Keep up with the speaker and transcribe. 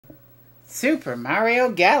Super Mario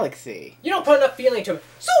Galaxy. You don't put enough feeling into it.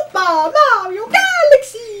 Super Mario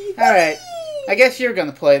Galaxy! Alright. I guess you're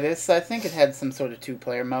gonna play this. I think it had some sort of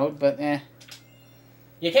two-player mode, but eh.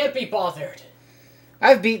 You can't be bothered.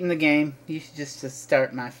 I've beaten the game. You should just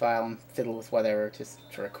start my file and fiddle with whatever, just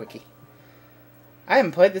for a quickie. I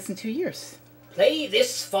haven't played this in 2 years. Play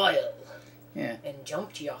this file. Yeah. And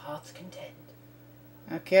jump to your heart's content.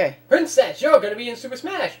 Okay. Princess, you're gonna be in Super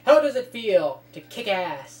Smash. How does it feel to kick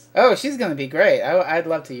ass? Oh, she's gonna be great. I'd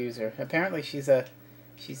love to use her. Apparently she's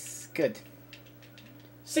good.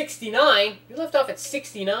 69? You left off at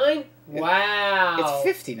 69? Wow. It's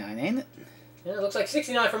 59, ain't it? Yeah, it looks like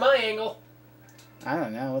 69 from my angle. I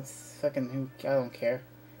don't know. It's fucking... I don't care.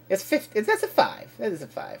 It's 50. That's a 5. That is a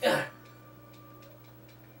 5.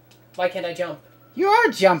 Why can't I jump? You are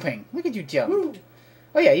jumping. Look at you jump. Woo.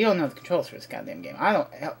 Oh yeah, you don't know the controls for this goddamn game. I don't...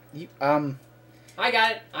 You, I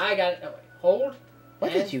got it. I got it. Oh, wait. Hold.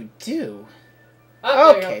 What did you do?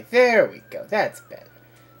 Oh, okay, there we go. That's better.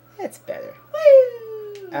 That's better.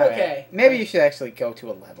 Woo. Right. Okay. Maybe you should actually go to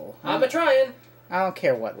a level. I'm a-trying. I don't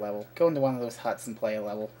care what level. Go into one of those huts and play a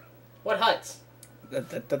level. What huts?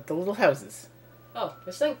 The little houses. Oh,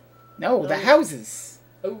 this thing? No, the houses.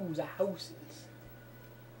 Oh, the houses.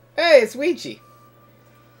 Hey, it's Ouija.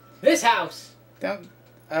 This house. I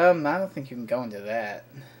don't think you can go into that.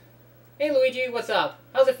 Hey, Luigi, what's up?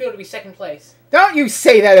 How's it feel to be second place? Don't you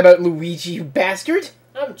say that about Luigi, you bastard!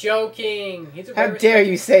 I'm joking. He's a How dare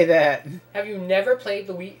you say that? Have you never played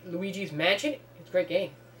Luigi's Mansion? It's a great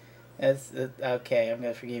game. That's okay. I'm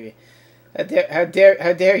gonna forgive you. How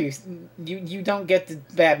dare you? You don't get to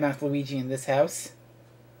badmouth Luigi in this house.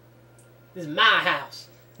 This is my house.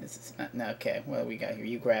 This is not, no, okay. What do we got here?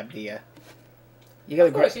 You grab the. You gotta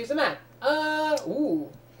Of course, here's the map. Ooh,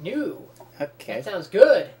 new. Okay. That sounds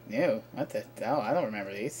good. New. What the? Oh, I don't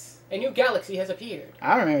remember these. A new galaxy has appeared.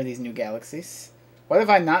 I don't remember these new galaxies. What have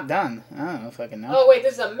I not done? I don't know if I can know. Oh wait,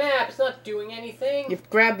 this is a map. It's not doing anything. You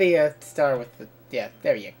grab the star with the. Yeah,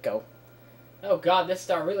 there you go. Oh god, this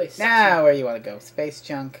star really sucks. Now, where you want to go? Space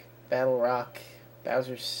Chunk, Battle Rock,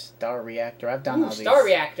 Bowser's Star Reactor. I've done all these. Star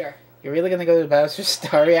Reactor. You're really gonna go to Bowser's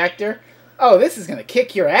Star Reactor? Oh, this is gonna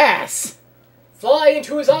kick your ass! Fly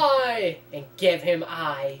into his eye and give him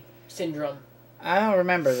eye syndrome. I don't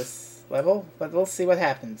remember this level, but we'll see what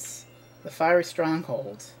happens. The Fiery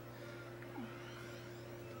Stronghold.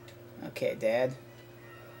 Okay, Dad.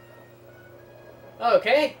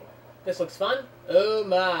 Okay, this looks fun. Oh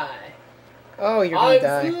my. Oh, you're gonna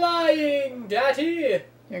die. I'm flying, Daddy.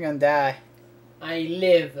 You're gonna die. I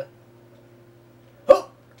live.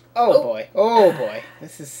 Oh boy. Oh boy.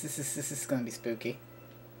 This is gonna be spooky.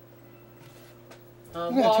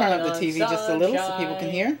 I'm gonna turn up the TV just a little so people can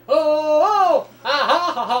hear. Oh!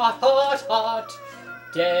 Hot.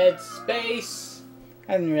 Dead space.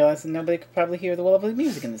 I didn't realize that nobody could probably hear the lovely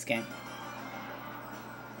music in this game.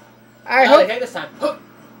 I hope. Okay, this time.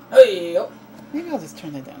 Hey, oh. Maybe I'll just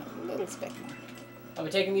turn that down a little speck more. I'll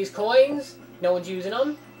be taking these coins. No one's using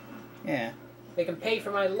them. Yeah. They can pay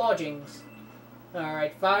for my lodgings.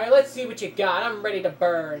 Alright, fire. Let's see what you got. I'm ready to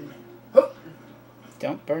burn.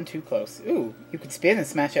 Don't burn too close. Ooh, you could spin and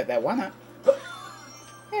smash out that one up.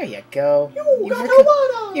 There you go.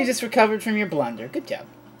 You just recovered from your blunder. Good job.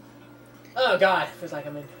 Oh god, feels like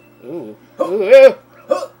I'm in. Ooh. Ooh.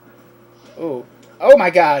 Ooh. Oh my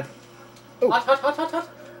god. Ooh.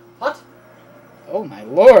 Hot. Oh my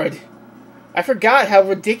lord. I forgot how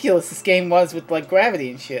ridiculous this game was with like gravity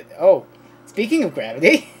and shit. Oh, speaking of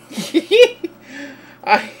gravity,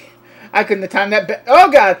 I couldn't have timed that. Oh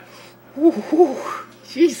god. Ooh.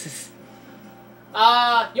 Jesus.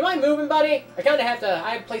 You mind moving, buddy? I kind of have to.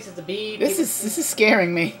 I have places to be. This is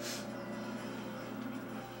scaring me.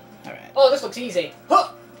 All right. Oh, this looks easy.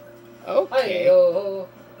 Huh. Okay. Hi-yo.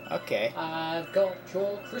 Okay. I've got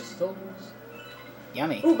your crystals.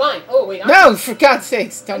 Yummy. Ooh, mine. Oh wait. No, for God's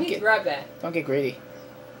sakes, I need to grab that. Don't get greedy.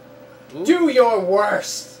 Ooh. Do your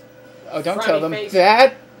worst. Oh, don't Frowny tell them face.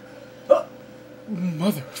 that. Huh.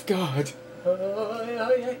 Mother of God.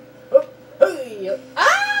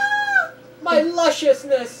 Ah! My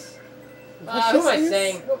lusciousness. Who am I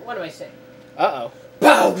saying? What am I saying? Uh-oh.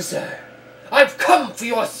 Bowser! I've come for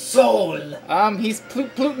your soul! He's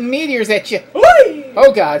pluting meteors at you. Oi!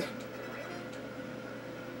 Oh, God.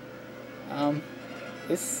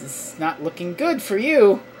 This is not looking good for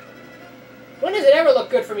you. When does it ever look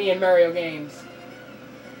good for me in Mario games?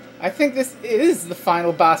 I think this is the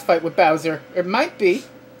final boss fight with Bowser. It might be.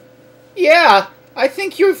 Yeah, I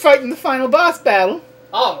think you're fighting the final boss battle.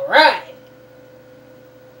 Alright!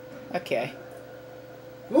 Okay.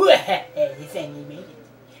 You finally made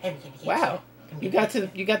it. Wow. You got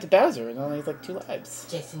to Bowser and only has like 2 lives.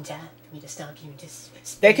 Just in time for me to stomp you and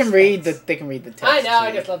just. They can read the text. I know.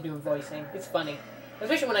 I just love doing voicing. It's funny,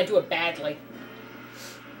 especially when I do it badly.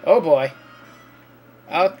 Oh boy.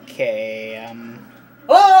 Okay.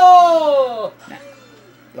 Oh!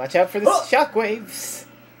 Watch out for the shockwaves.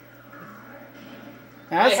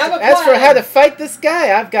 Now, as for how to fight this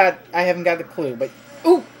guy, I haven't got a clue. But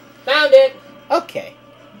ooh, found it. Okay.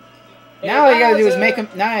 Hey, now all you gotta do is make him.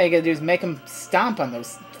 Now all you gotta do is make him stomp on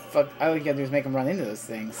those. All you gotta do is make him run into those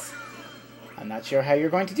things. I'm not sure how you're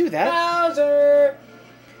going to do that. Bowser.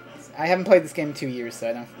 I haven't played this game in 2 years, so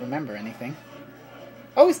I don't remember anything.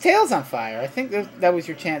 Oh, his tail's on fire. I think that was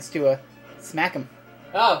your chance to smack him.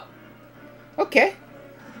 Oh. Okay.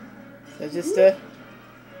 So just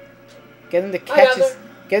get him to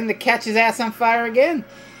catch his ass on fire again.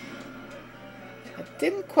 That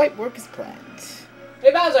didn't quite work as planned.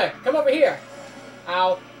 Hey Bowser, come over here.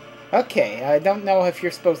 Ow. Okay, I don't know if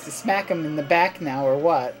you're supposed to smack him in the back now or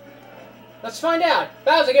what. Let's find out.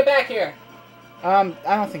 Bowser, get back here. I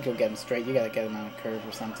don't think you'll get him straight. You gotta get him on a curve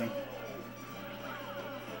or something.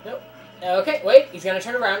 Nope. Okay, wait. He's gonna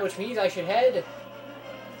turn around, which means I should head.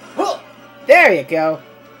 There you go.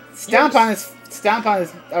 Stomp on his,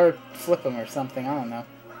 or flip him or something. I don't know.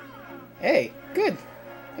 Hey, good.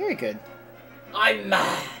 Very good. I'm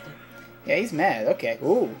mad. Yeah, he's mad. Okay.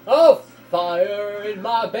 Ooh. Oh, fire in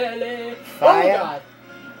my belly. Fire. Oh God.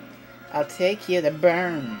 I'll take you to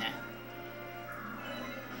burn.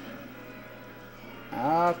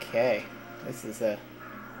 Okay. This is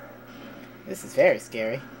very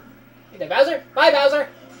scary. Hey there, Bowser. Bye, Bowser.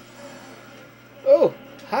 Oh,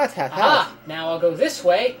 hot. Ah, now I'll go this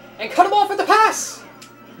way and cut him off at the pass.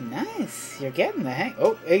 Nice. You're getting the hang.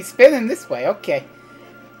 Oh, he's spinning this way. Okay.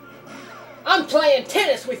 I'm playing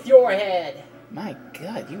tennis with your head. My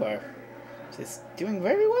God, you are just doing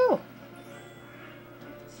very well.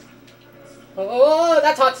 Oh,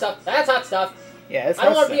 that's hot stuff. That's hot stuff. Yeah, I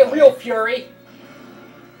don't want to be a real fury.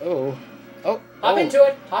 Oh. Hop into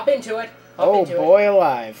it. Hop into it. Oh boy,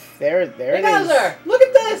 alive! There it hey, is. Bowser, look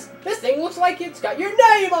at this. This thing looks like it's got your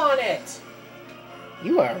name on it.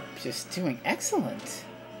 You are just doing excellent.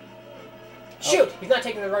 Shoot! He's not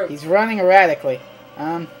taking the rope. He's running erratically.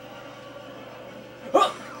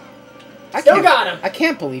 Still got him. I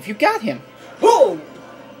can't believe you got him. Whoa!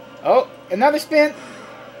 Oh, another spin.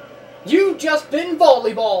 You just been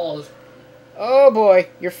volleyballed. Oh boy,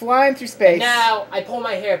 you're flying through space. And now I pull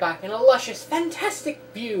my hair back in a luscious, fantastic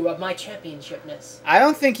view of my championshipness. I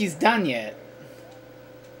don't think he's done yet.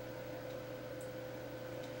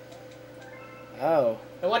 Oh.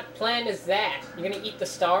 And what plan is that? You're gonna eat the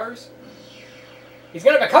stars? He's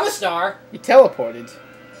gonna become a star. You teleported.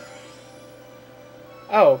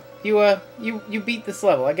 Oh, you beat this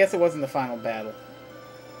level. I guess it wasn't the final battle.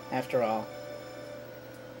 After all.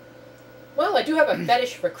 Well, I do have a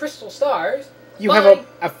fetish for crystal stars. You have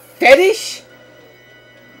a fetish?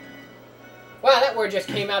 Wow, that word just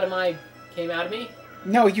came out of me.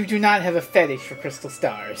 No, you do not have a fetish for crystal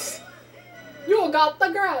stars. You got the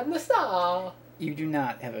grand star. You do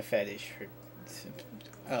not have a fetish for...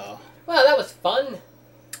 Oh. Well, that was fun.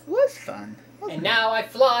 It was fun. And now I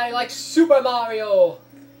fly like Super Mario.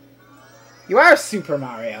 You are Super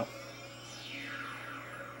Mario.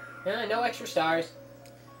 Yeah, no extra stars.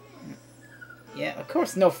 Yeah, of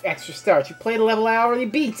course no extra stars. You played a level I already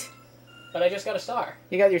beat. But I just got a star.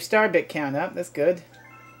 You got your star bit count up. That's good.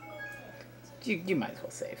 You might as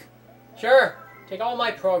well save. Sure. Take all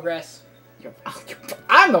my progress.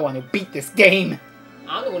 I'm the one who beat this game.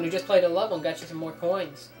 I'm the one who just played a level and got you some more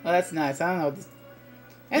coins. Well, that's nice. I don't know.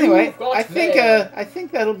 Anyway, I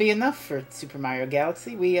think that'll be enough for Super Mario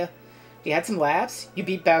Galaxy. We had some laughs. You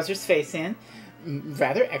beat Bowser's face in,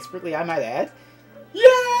 rather expertly, I might add. Yeah!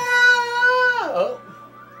 Oh.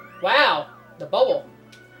 Wow, the bubble.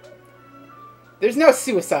 There's no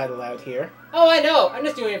suicide allowed here. Oh, I know. I'm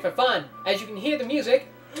just doing it for fun. As you can hear the music,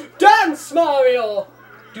 dance, Mario.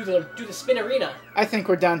 Do the spin arena. I think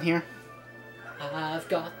we're done here. I've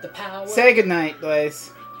got the power. Say goodnight,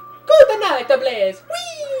 Blaze. Good night, the Blaze.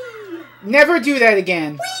 Whee! Never do that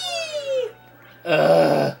again. Whee!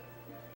 Ugh.